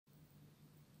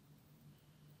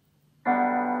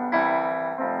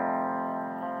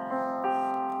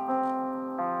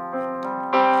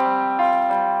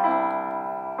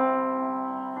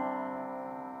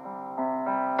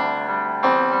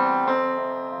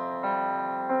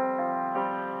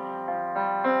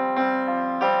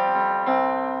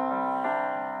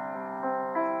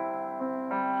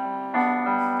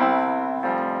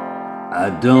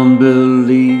don't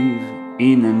believe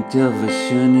in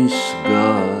interventionist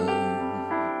God,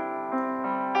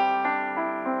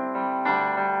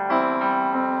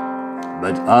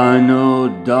 but I know,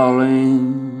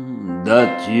 darling,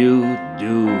 that you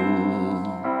do.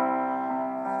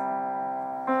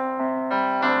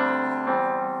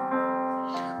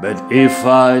 But if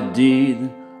I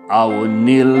did, I would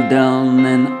kneel down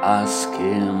and ask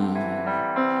him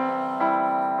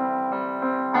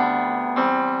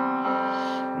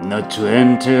not to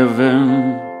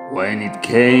intervene when it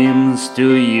comes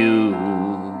to you,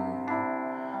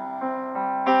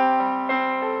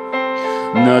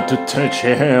 not to touch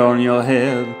a hair on your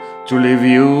head, to leave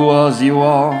you as you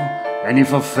are. And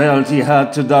if I felt he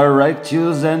had to direct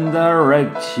you, then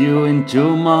direct you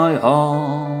into my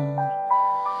arms,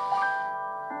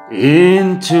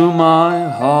 into my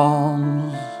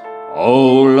arms,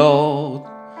 oh Lord,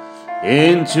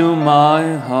 into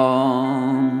my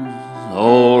arms,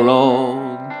 oh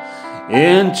Lord,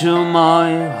 into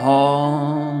my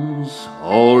arms,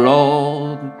 oh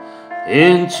Lord,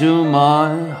 into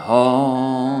my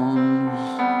arms.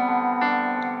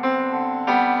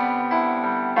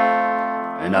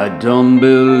 And I don't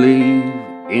believe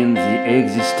in the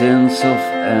existence of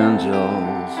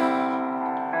angels,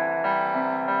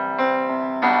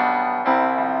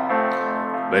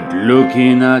 but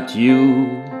looking at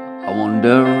you, I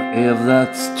wonder if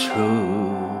that's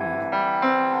true.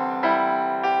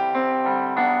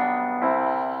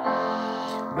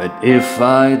 But if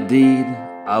I did,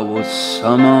 I would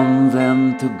summon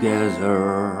them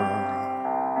together,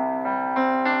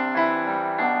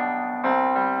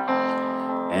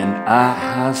 and I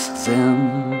ask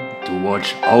them to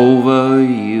watch over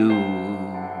you,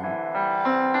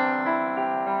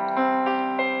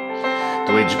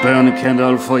 to each burn a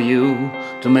candle for you,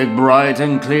 to make bright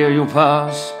and clear your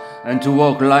path, and to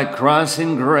walk like Christ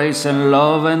in grace and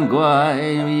love and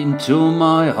guide into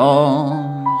my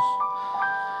arms,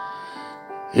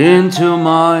 into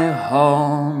my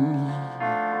arms,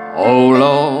 oh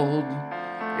Lord,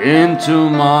 into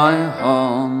my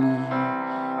arms,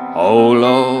 oh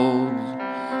Lord,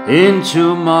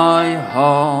 into my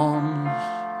arms,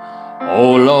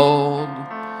 oh Lord,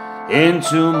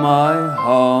 into my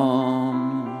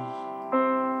arms.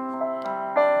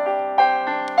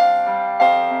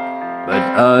 But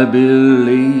I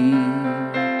believe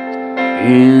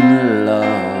in love,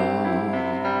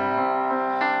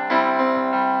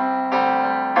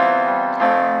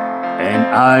 and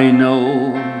I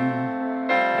know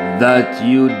that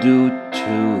you do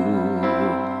too.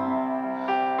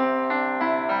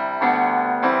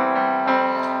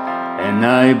 And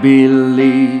I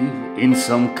believe in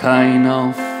some kind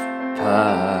of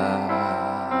path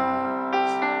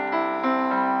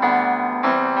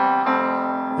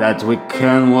that we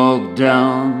can walk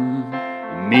down,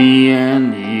 me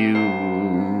and you.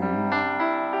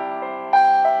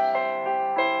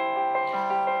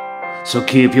 So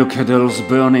keep your candles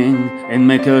burning and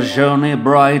make her journey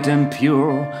bright and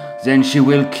pure. Then she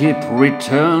will keep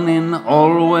returning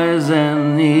always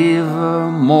and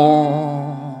evermore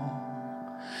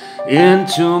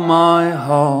into my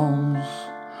arms,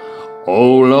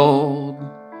 oh Lord,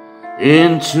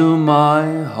 into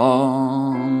my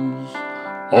arms,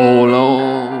 oh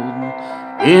Lord,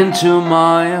 into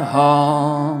my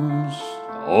arms,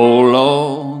 oh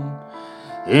Lord,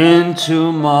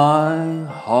 into my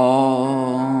arms.